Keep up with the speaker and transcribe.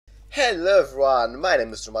Hello everyone, my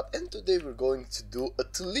name is Drewmatth and today we're going to do a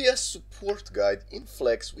Taliyah Support guide in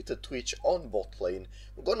Flex with a Twitch on bot lane.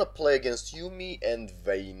 We're gonna play against Yuumi and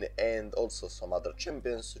Vayne and also some other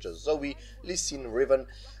champions such as Zoe, Lee Sin, Riven.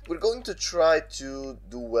 We're going to try to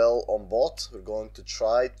do well on bot. We're going to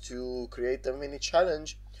try to create a mini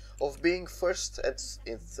challenge of being first at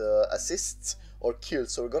assists or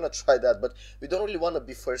kills, so we're gonna try that, but we don't really want to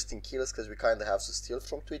be first in kills because we kind of have to steal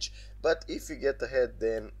from Twitch. But if we get ahead,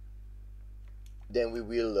 then we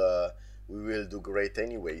will do great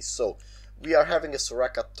anyway. So we are having a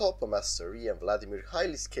Soraka top, a Master Yi, and Vladimir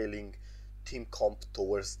highly scaling team comp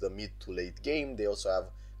towards the mid to late game. They also have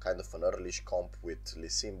kind of an earlyish comp with Lee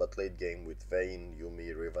Sin, but late game with Vayne,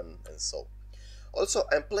 Yuumi, Riven, and so. Also,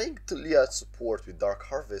 I'm playing Taliyah Support with Dark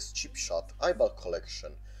Harvest, Chip Shot, ADBlock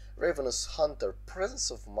Collection, Ravenous Hunter,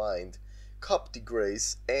 Presence of Mind, Cup de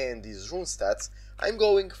Grace, and these rune stats. I'm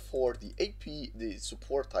going for the AP, the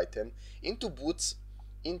support item, into boots,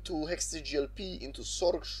 into Hextech GLP, into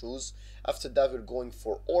SoloQ shoes. After that we're going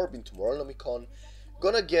for orb into Morelomicon.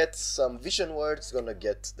 Gonna get some vision words, gonna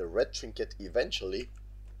get the red trinket eventually.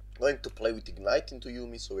 Going to play with Ignite into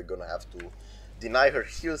Yuumi, so we're gonna have to deny her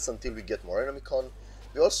heals until we get Morelomicon.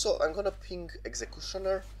 I'm gonna ping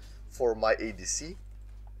Executioner for my ADC,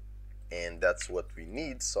 and that's what we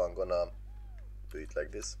need, so I'm gonna do it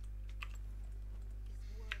like this.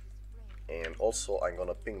 And also I'm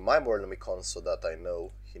gonna ping my Morelomicon so that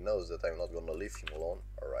he knows that I'm not gonna leave him alone.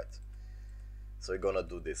 Alright, so we're gonna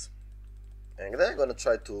do this, and then I'm gonna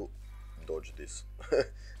try to dodge this.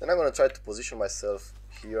 Then I'm gonna try to position myself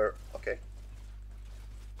here. Okay,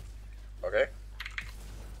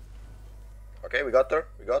 we got her.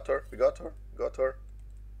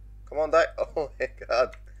 Come on, die. Oh my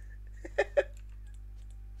god.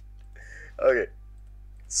 Okay,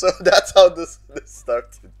 so that's how this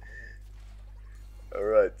started.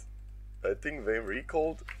 Alright, I think Vayne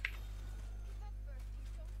recalled,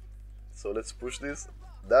 so let's push this.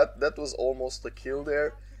 That was almost a kill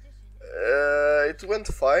there. It went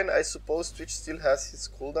fine. I suppose Twitch still has his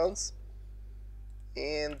cooldowns,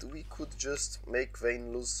 and we could just make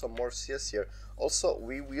Vayne lose some more CS here. Also,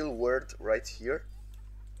 we will ward right here.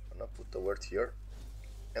 I'm gonna put the word here.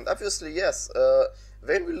 And obviously, yes,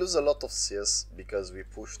 Vayne will lose a lot of CS because we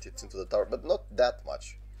pushed it into the tower, but not that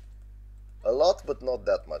much. A lot, but not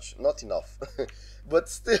that much. Not enough. But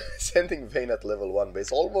still, sending Vayne at level 1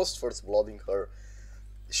 base, almost first blooding her.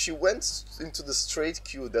 She went into the straight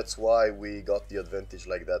queue, that's why we got the advantage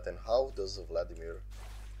like that. And how does Vladimir...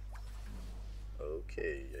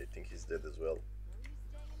 Okay, I think he's dead as well.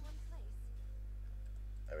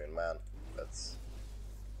 I mean, man, that's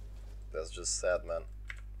just sad, man.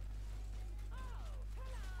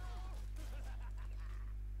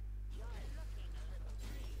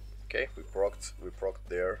 Okay, we procced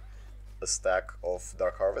there a stack of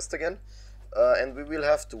Dark Harvest again, and we will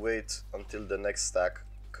have to wait until the next stack,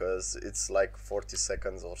 because it's like 40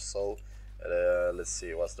 seconds or so. Let's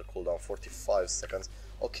see, what's the cooldown? 45 seconds.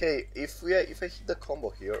 Okay, if I hit the combo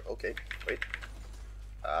here, okay, wait.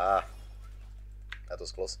 Ah, that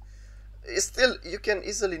was close. Still, you can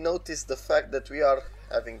easily notice the fact that we are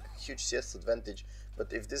having huge CS advantage,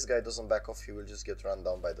 but if this guy doesn't back off, he will just get run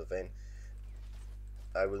down by the Vayne.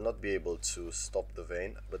 I will not be able to stop the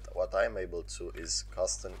Vayne, but what I'm able to is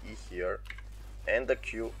cast an E here and a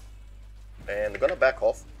Q, and gonna back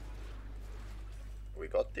off. We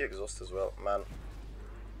got the exhaust as well. Man,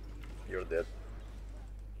 you're dead.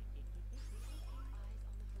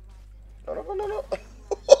 No.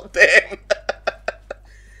 Oh, damn.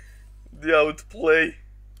 The outplay.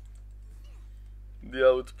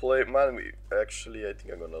 Man, actually, I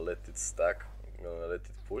think I'm gonna let it stack. I'm gonna let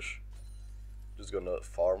it push. Just gonna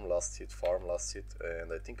farm last hit,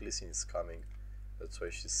 and I think Lee Sin is coming. That's why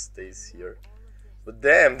she stays here. But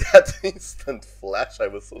damn, that instant flash, I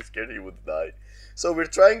was so scared he would die. So we're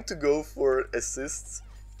trying to go for assists,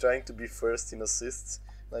 trying to be first in assists.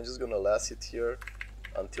 And I'm just gonna last hit here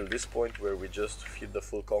until this point where we just hit the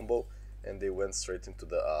full combo, and they went straight into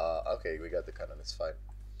the... okay, we got the cannon, it's fine.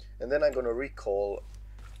 And then I'm gonna recall,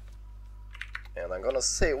 and I'm gonna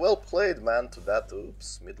say, well played, man, to that.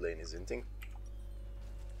 Oops, mid lane is hinting.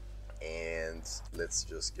 And let's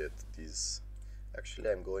just get these. Actually,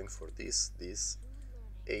 I'm going for this,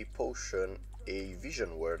 a potion, a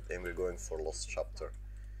vision word, and we're going for Lost Chapter.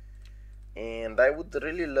 And I would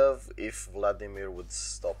really love if Vladimir would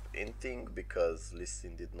stop inting, because Lee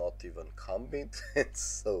Sin did not even commit,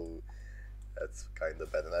 so that's kind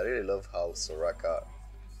of bad. And I really love how Soraka...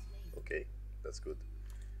 Okay, that's good.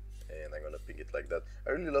 And I'm gonna ping it like that. I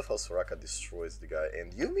really love how Soraka destroys the guy,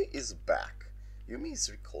 and Yuumi is back. Yuumi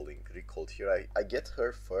is recalled here. I get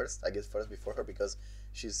her first. I get first before her because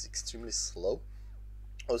she's extremely slow.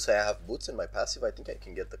 Also, I have boots in my passive. I think I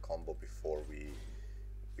can get the combo before we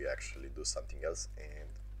actually do something else. And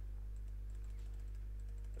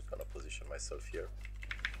I'm just gonna position myself here.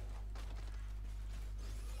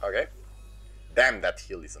 Okay. Damn, that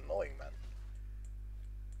heal is annoying, man.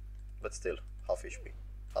 But still, half HP.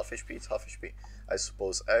 Half HP, it's half HP. I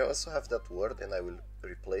suppose I also have that word and I will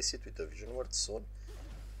replace it with a vision word soon.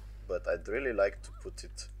 But I'd really like to put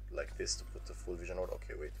it like this, to put the full vision word.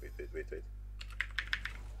 Okay, wait.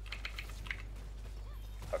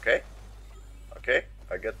 Okay. Okay,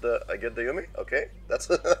 I get the Yuumi. Okay, that's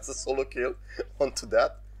that's a solo kill onto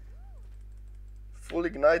that. Full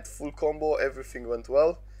ignite, full combo, everything went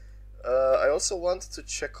well. I also want to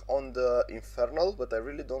check on the Infernal, but I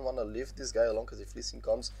really don't want to leave this guy alone, because if Lee Sin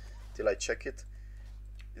comes till I check it,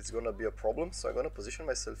 it's gonna be a problem. So I'm gonna position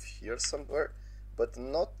myself here somewhere, but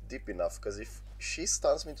not deep enough, because if she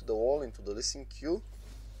stuns me to the wall into the Lee Sin Q,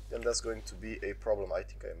 then that's going to be a problem. I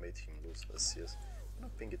think I made him lose the CS. I'm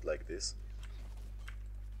gonna ping it like this.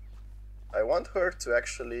 I want her to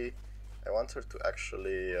actually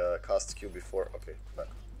cast Q before. Okay, back.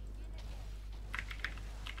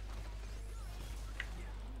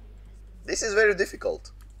 This is very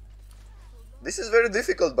difficult. This is very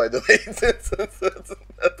difficult, by the way.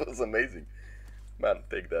 That was amazing. Man,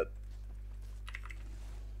 take that.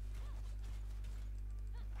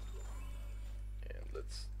 And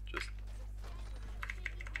let's just...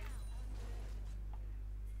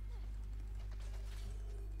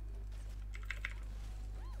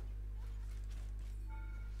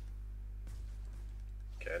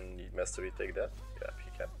 Can Mastery take that? Yeah,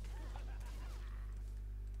 he can.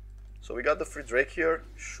 So we got the free Drake here.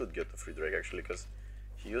 Should get the free Drake actually, because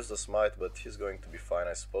he used the smite, but he's going to be fine,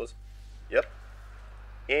 I suppose. Yep.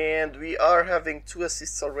 And we are having 2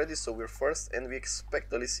 assists already, so we're first, and we expect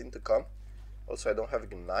the Lee Sin to come. Also, I don't have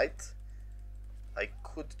Ignite. I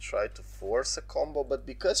could try to force a combo, but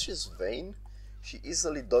because she's Vayne, she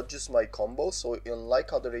easily dodges my combo, so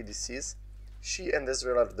unlike other ADCs, she and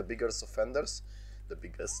Ezreal are the biggest offenders. The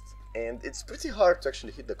biggest. And it's pretty hard to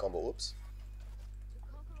actually hit the combo. Oops.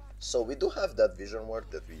 So we do have that vision word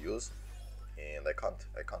that we use, and I can't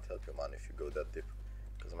help you, man, if you go that deep,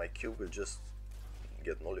 because my Q will just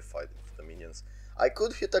get nullified with the minions. I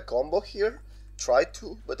could hit a combo here, try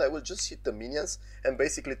to, but I will just hit the minions and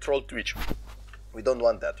basically troll Twitch. We don't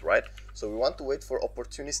want that, right? So we want to wait for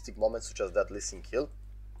opportunistic moments such as that Lee Sin kill,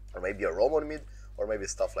 or maybe a roam on mid, or maybe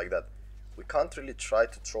stuff like that. We can't really try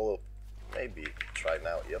to troll. Maybe try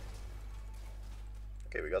now. Yep.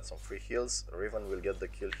 Okay, we got some free heals. Riven will get the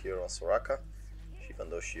kill here on Soraka, even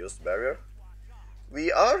though she used barrier.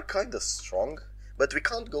 We are kinda strong, but we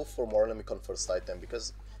can't go for Morlemik on first item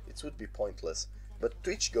because it would be pointless. But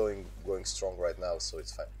Twitch going strong right now, so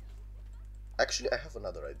it's fine. Actually, I have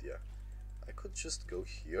another idea. I could just go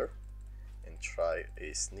here and try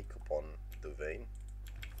a sneak upon the Vayne,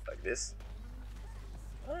 like this.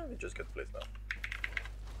 We just get placed now.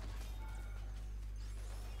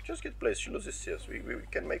 Just get placed, she loses CS. We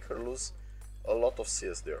can make her lose a lot of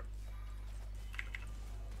CS there.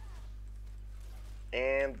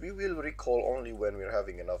 And we will recall only when we're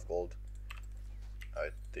having enough gold. I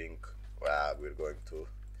think we're going to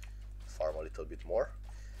farm a little bit more.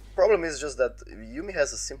 Problem is just that Yuumi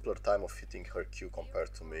has a simpler time of hitting her Q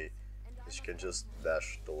compared to me. She can just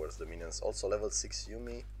dash towards the minions. Also level 6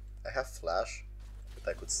 Yuumi. I have flash, but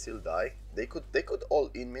I could still die. They could all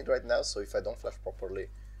in mid right now, so if I don't flash properly,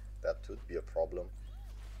 that would be a problem.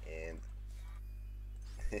 And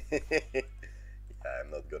yeah,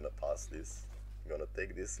 I'm not gonna pass this. I'm gonna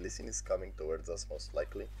take this. Lee Sin is coming towards us most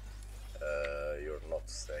likely. You're not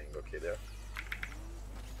staying okay there.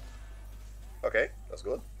 Okay, that's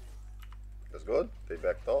good. That's good. They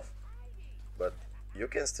backed off. But you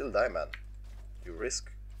can still die, man. You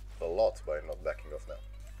risk a lot by not backing off now.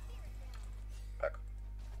 Back.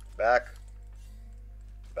 Back.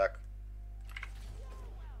 Back.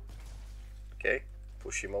 Okay,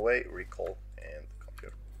 push him away, recall, and come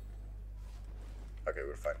here. Okay,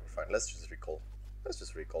 we're fine, we're fine. Let's just recall. Let's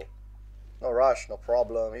just recall. No rush, no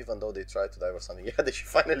problem, even though they try to dive or something. Yeah, she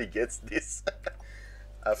finally gets this.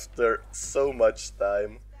 After so much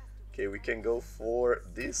time. Okay, we can go for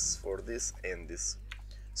this, and this.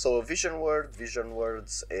 So vision word, vision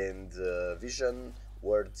words, and vision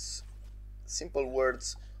words, simple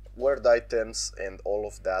words, word items, and all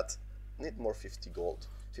of that. Need more 50 gold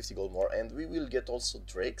more, and we will get also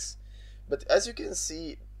Drakes. But as you can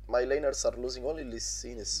see, my laners are losing. Only Lee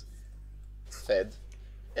Sin is fed,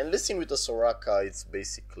 and Lee Sin with the Soraka, it's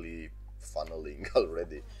basically funneling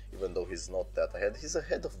already, even though he's not that ahead. He's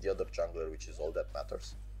ahead of the other jungler, which is all that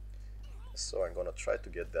matters. So I'm gonna try to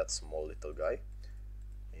get that small little guy.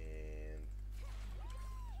 And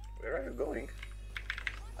where are you going?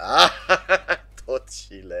 Ah, thought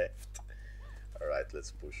she left. Alright,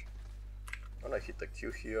 let's push. I'm gonna hit a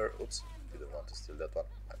Q here. Oops, didn't want to steal that one.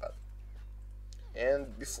 My bad.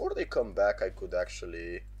 And before they come back, I could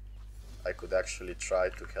actually try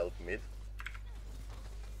to help mid.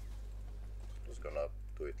 Just gonna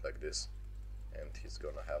do it like this, and he's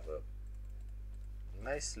gonna have a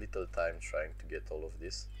nice little time trying to get all of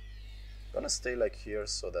this. Gonna stay like here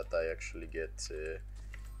so that I actually get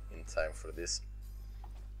in time for this.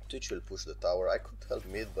 Twitch will push the tower. I could help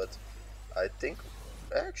mid, but I think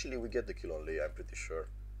actually we get the kill on Lee, I'm pretty sure.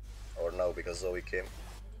 Or no, because Zoe came.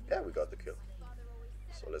 Yeah, we got the kill.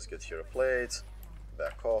 So let's get here a plate.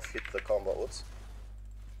 Back off, hit the combo. Oops.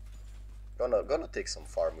 Gonna take some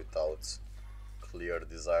farm without clear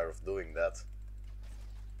desire of doing that.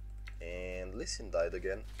 And Lee Sin died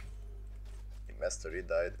again. Mastery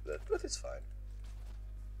died, but it's fine.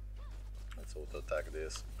 Let's auto attack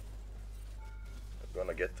this. I'm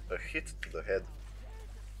gonna get a hit to the head.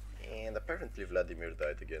 And apparently Vladimir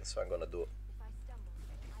died again, so I'm gonna do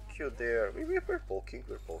Q there. We're poking.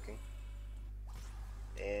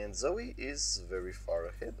 And Zoe is very far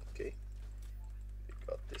ahead. Okay, we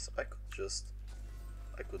got this. I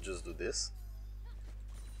could just do this,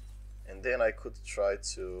 and then I could try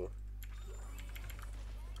to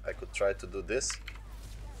do this.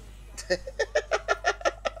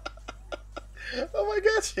 Oh my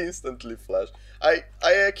god, he instantly flashed. I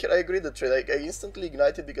agree the trade. I instantly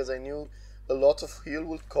ignited because I knew a lot of heal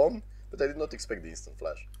would come, but I did not expect the instant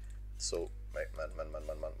flash. So man.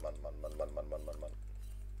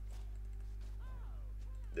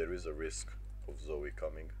 There is a risk of Zoe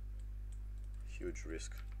coming. Huge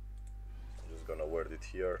risk. I'm just gonna word it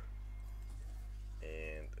here.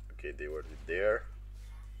 And okay, they word it there.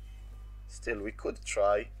 Still, we could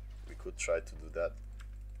try to do that.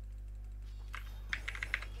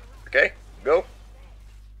 Okay, go.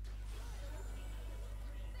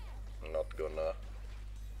 Not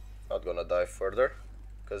gonna dive further,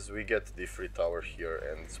 because we get the free tower here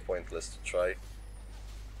and it's pointless to try.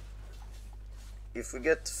 If we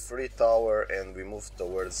get free tower and we move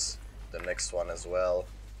towards the next one as well,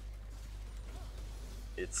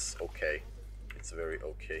 it's okay. It's very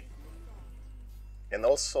okay. And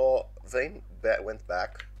also Vayne went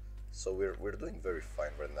back, so we're doing very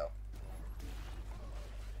fine right now.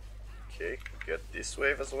 Okay, get this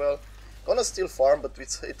wave as well. Gonna still farm, but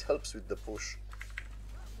it helps with the push.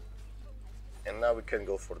 And now we can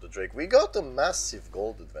go for the Drake. We got a massive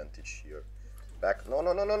gold advantage here. Back.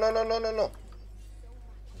 No.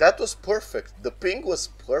 That was perfect. The ping was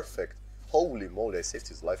perfect. Holy moly, I saved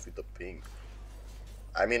his life with the ping.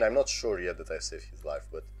 I mean, I'm not sure yet that I saved his life,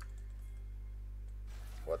 but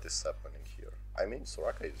what is happening here? I mean,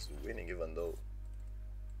 Soraka is winning even though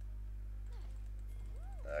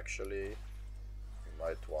actually you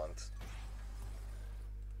might want...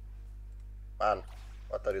 Man,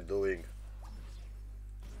 what are you doing?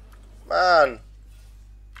 Man!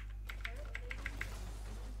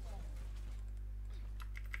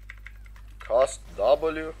 Cost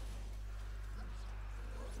W?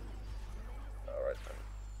 Alright,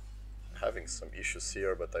 I'm having some issues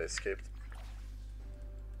here, but I escaped.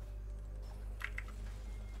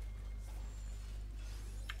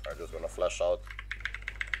 I'm just gonna flash out.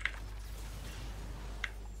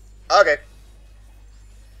 Okay.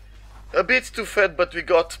 A bit too fed, but we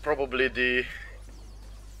got probably the...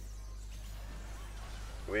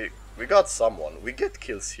 We got someone. We get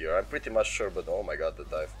kills here, I'm pretty much sure, but oh my god, the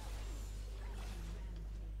dive.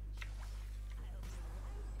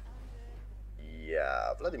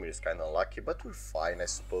 Yeah, Vladimir is kinda unlucky, but we're fine, I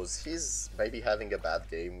suppose. He's maybe having a bad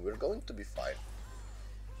game. We're going to be fine.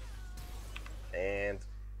 And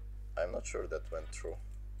I'm not sure that went through.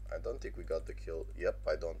 I don't think we got the kill. Yep,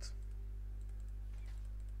 I don't.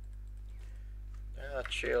 Ah,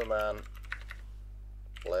 chill, man.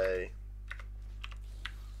 Play.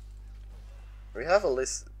 We have a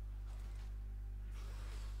list.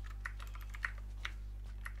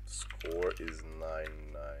 Score is 9-9.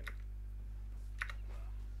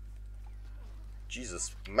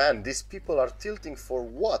 Jesus, man, these people are tilting for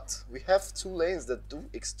what? We have 2 lanes that do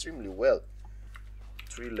extremely well.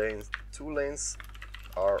 3 lanes, 2 lanes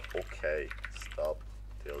are okay. Stop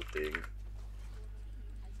tilting.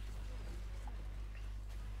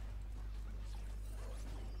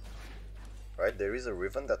 Right, there is a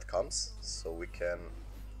Riven that comes, so we can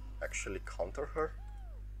actually counter her.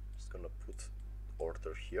 Just gonna put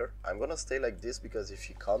order here. I'm gonna stay like this because if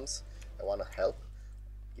she comes, I wanna help.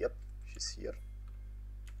 Yep, she's here.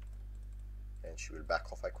 And she will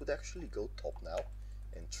back off. I could actually go top now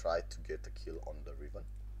and try to get a kill on the Riven.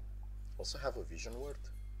 Also have a vision word.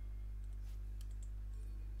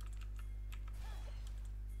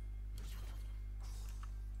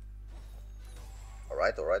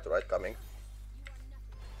 Alright, alright, alright, coming.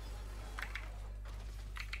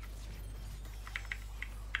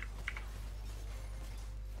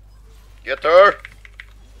 Get her!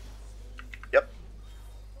 Yep.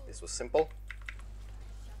 This was simple.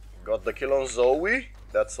 Got the kill on Zoe.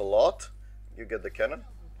 That's a lot. You get the cannon.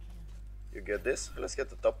 You get this. Let's get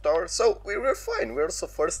the top tower. So we were fine. We're also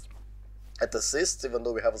first at assists, even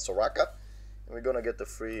though we have a Soraka. And we're gonna get a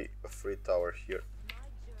free tower here.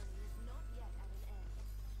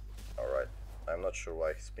 Alright. I'm not sure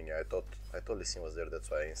why he's pinging. I thought Lee Sin was there, that's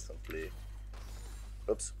why I instantly...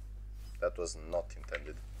 Oops. That was not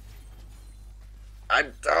intended.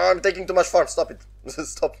 I'm taking too much farm. Stop it.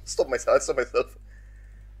 Stop myself.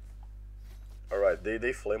 Alright,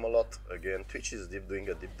 they flame a lot. Again, Twitch is doing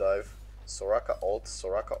a deep dive. Soraka ult,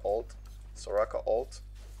 Soraka ult, Soraka ult,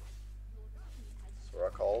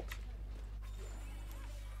 Soraka ult,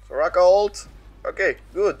 Soraka ult. Okay,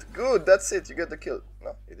 good, that's it. You get the kill.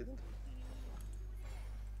 No, you didn't.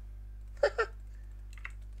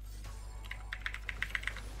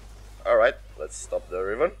 Alright, let's stop the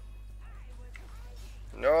Riven.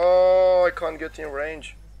 No, I can't get in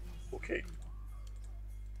range. Okay.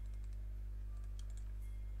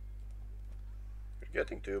 We're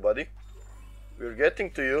getting to you, buddy. We're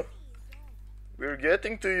getting to you. We're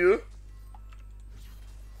getting to you.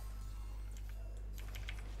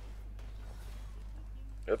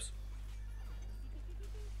 Oops.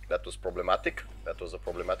 That was problematic. That was a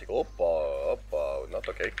problematic. Opa, opa, not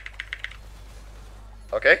okay.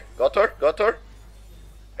 Okay, got her.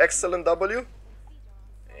 Excellent W.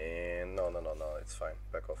 And no, it's fine.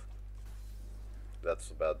 Back off. That's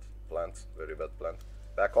a bad plant. Very bad plant.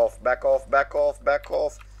 Back off.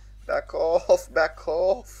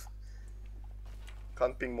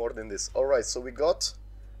 Can't ping more than this. Alright, so we got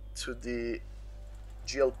to the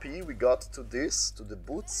GLP, we got to this, to the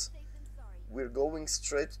boots. We're going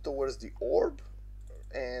straight towards the orb,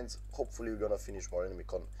 and hopefully we're gonna finish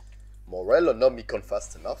Morellonomicon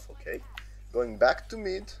fast enough, okay. Going back to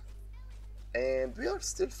mid, and we are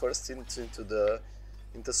still first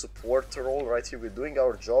into support role right here. We're doing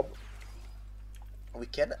our job. We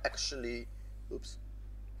can actually,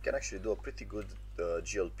 do a pretty good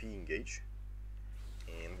GLP engage.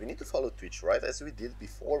 And we need to follow Twitch, right? As we did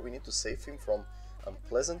before, we need to save him from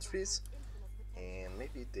unpleasantries. And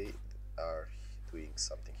maybe they are doing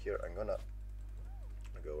something here. I'm gonna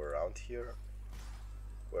go around here.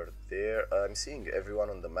 We're there. I'm seeing everyone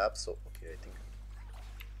on the map, so okay, I think.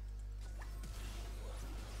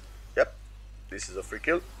 Yep, this is a free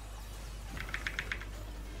kill.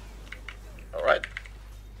 Alright.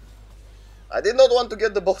 I did not want to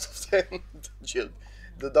get the both of them.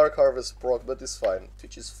 The Dark Harvest proc, but it's fine.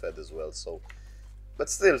 Twitch is fed as well, so. But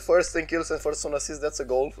still, first 10 kills and first 1 assist, that's a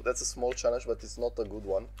goal. That's a small challenge, but it's not a good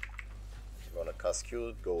one. I'm gonna cast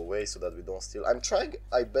Q, go away so that we don't steal. I'm trying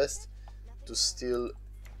my best to steal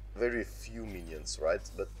very few minions, right?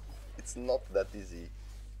 But it's not that easy,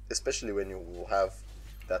 especially when you have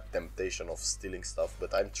that temptation of stealing stuff.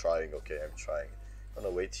 But I'm trying, okay, I'm trying. I'm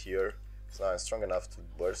gonna wait here. So now I'm strong enough to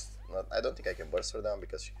burst. I don't think I can burst her down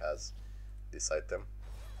because she has this item.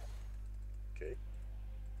 Okay.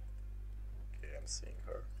 Okay, I'm seeing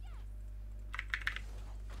her.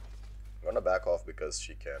 I'm gonna back off because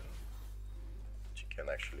she can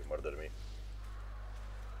actually murder me.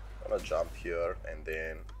 I'm gonna jump here and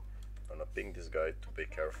then I'm gonna ping this guy to be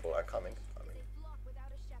careful. I'm coming.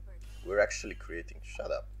 We're actually creating. Shut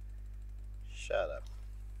up.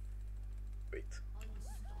 Wait.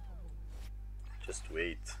 Just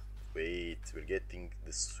wait. We're getting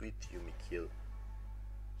the sweet Yuumi kill.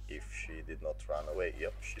 If she did not run away.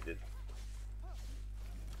 Yep, she did.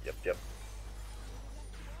 Yep.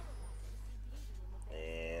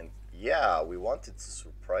 And yeah, we wanted to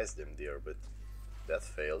surprise them there, but that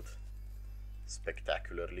failed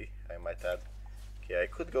spectacularly, I might add. Okay, I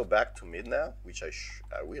could go back to mid now, which I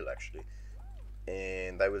will actually,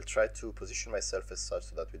 and I will try to position myself as such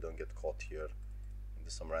so that we don't get caught here into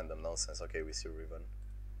some random nonsense. Okay, we see Riven.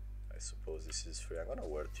 I suppose this is free. I'm gonna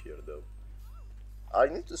ward here though. I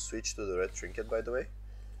need to switch to the red trinket, by the way.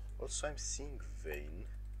 Also, I'm seeing Vayne,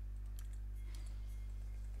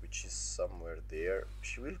 which is somewhere there.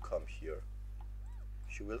 She will come here.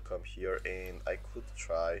 And I could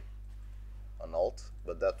try an ult,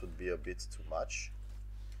 but that would be a bit too much.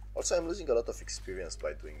 Also, I'm losing a lot of experience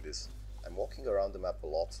by doing this. I'm walking around the map a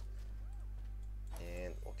lot.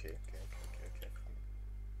 And okay.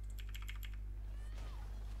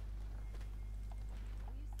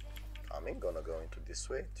 I'm gonna go into this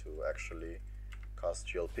way to actually cast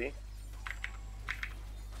GLP.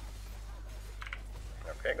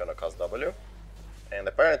 Okay, gonna cast W. And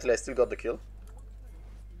apparently I still got the kill.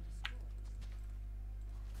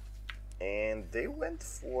 And they went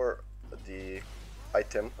for the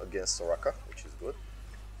item against Soraka, which is good.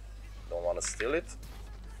 Don't want to steal it.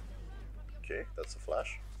 Okay, that's a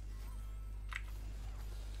flash.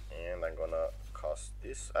 And I'm gonna cast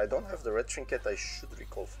this. I don't have the red trinket, I should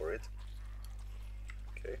recall for it.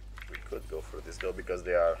 Okay, we could go for this though because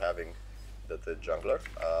they are having the jungler.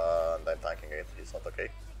 And I'm tanking it, it's not okay.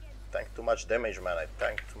 Tank too much damage, man, I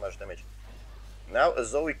tanked too much damage. Now a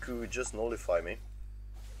Zoe could just nullify me.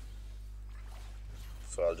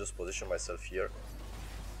 So I'll just position myself here.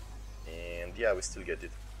 And yeah, we still get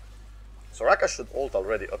it. Soraka should ult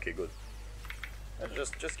already. Okay, good. And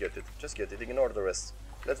just get it. Just get it. Ignore the rest.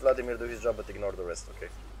 Let Vladimir do his job, but ignore the rest. Okay.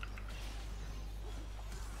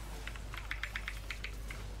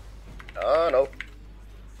 Oh no.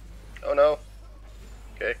 Oh no.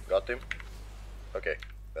 Okay, got him. Okay,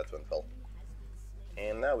 that went well.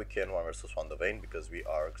 And now we can 1 versus 1 the Vayne because we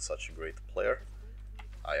are such a great player.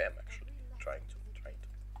 I am actually trying to.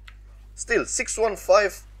 Still,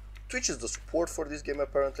 615. Twitch is the support for this game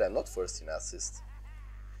apparently. I'm not first in assist.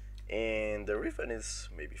 And the Riven is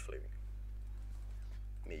maybe flaming.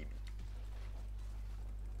 Maybe.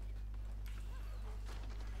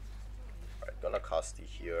 Alright, gonna cast it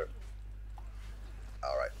here.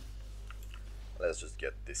 Alright. Let's just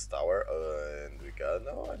get this tower. And we got...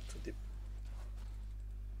 No, I'm too deep.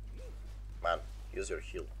 Man, use your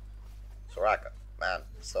heal. Soraka, man,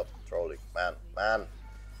 stop trolling. Man.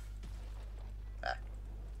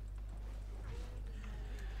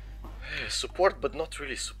 Support, but not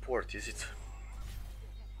really support, is it?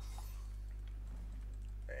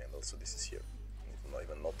 And also this is here. You did not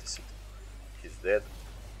even notice it. He's dead.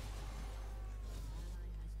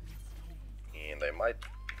 And I might...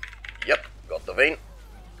 Yep, got the Vayne.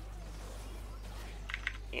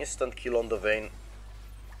 Instant kill on the Vayne.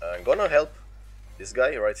 I'm gonna help this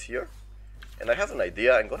guy right here. And I have an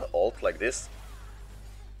idea, I'm gonna ult like this.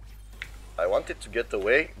 I wanted to get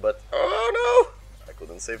away, but... Oh no! I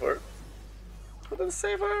couldn't save her. Couldn't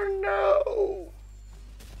save her, no!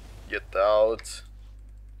 Get out.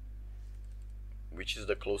 Which is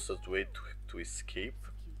the closest way to escape?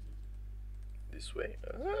 This way?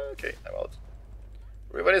 Okay, I'm out.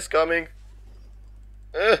 Riven is coming.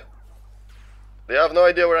 They have no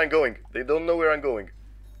idea where I'm going. They don't know where I'm going.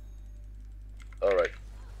 Alright,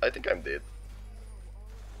 I think I'm dead.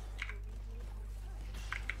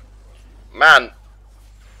 Man,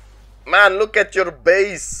 look at your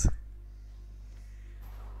base.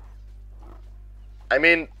 I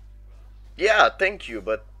mean, yeah, thank you,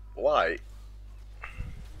 but why?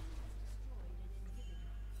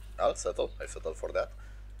 I'll settle. I settle for that.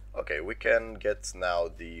 Okay, we can get now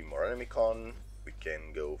the Moranemicon. We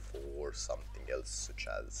can go for something else, such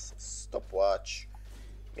as stopwatch.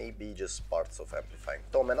 Maybe just parts of Amplifying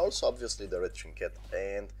Tome, and also obviously the red trinket.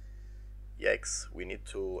 And yikes, we need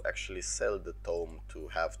to actually sell the tome to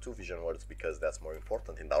have 2 vision words because that's more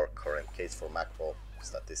important in our current case for macro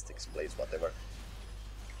statistics, plays, whatever.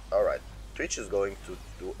 Alright, Twitch is going to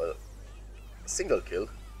do a single kill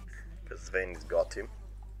because Vayne's got him.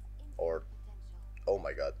 Or, oh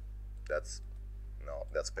my god, that's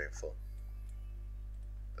painful.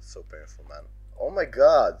 That's so painful, man. Oh my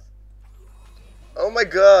god! Oh my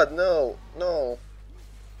god, no.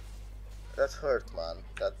 That hurt, man.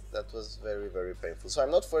 That was very, very painful. So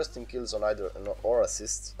I'm not first in kills on either or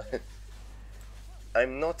assists.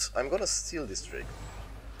 I'm gonna steal this Drake.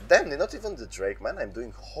 Damn, not even the Drake, man. I'm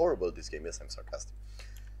doing horrible this game. Yes, I'm sarcastic.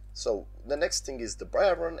 So the next thing is the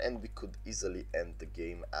Byron, and we could easily end the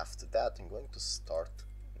game after that. I'm going to start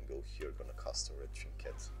and go here. Gonna cast a red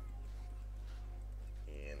trinket,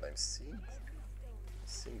 and I'm seeing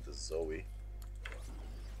the Zoe,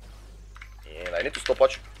 and I need to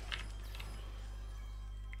stopwatch.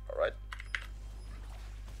 Alright.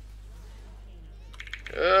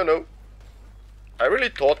 No. I really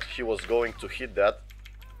thought he was going to hit that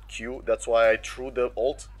Q. That's why I threw the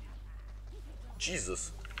ult.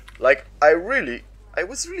 Jesus. Like, I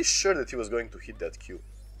was really sure that he was going to hit that Q.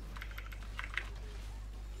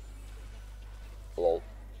 Lol.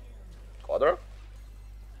 Quadra?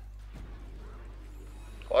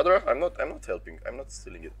 I'm not helping. I'm not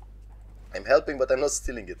stealing it. I'm helping, but I'm not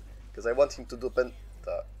stealing it. Because I want him to do penta.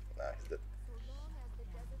 Nah, he's dead.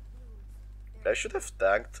 I should have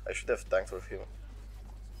tanked. I should have tanked for him.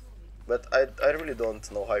 But I really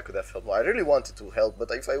don't know how I could have helped. I really wanted to help,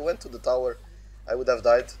 but if I went to the tower, I would have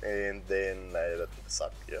died, and then that would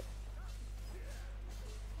suck. Yeah.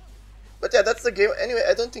 But yeah, that's the game. Anyway,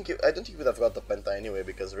 I don't think you would have got the penta anyway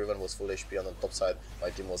because Riven was full HP on the top side. My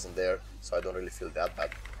team wasn't there, so I don't really feel that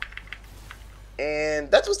bad.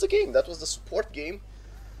 And that was the game. That was the support game,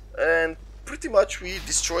 and pretty much we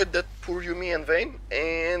destroyed that poor Yuumi and Vayne.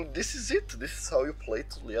 And this is it. This is how you play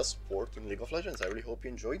Taliyah Support in League of Legends. I really hope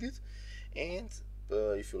you enjoyed it. And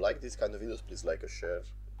if you like these kind of videos, please like or share.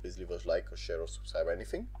 Please leave us like or share or subscribe or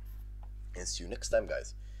anything. And see you next time,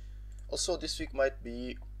 guys. Also, this week might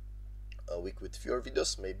be a week with fewer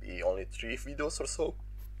videos, maybe only 3 videos or so,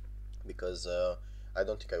 because I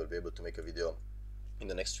don't think I will be able to make a video in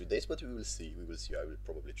the next 3 days, but we will see. I will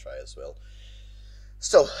probably try as well.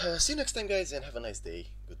 So see you next time, guys, and have a nice day.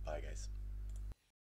 Goodbye, guys.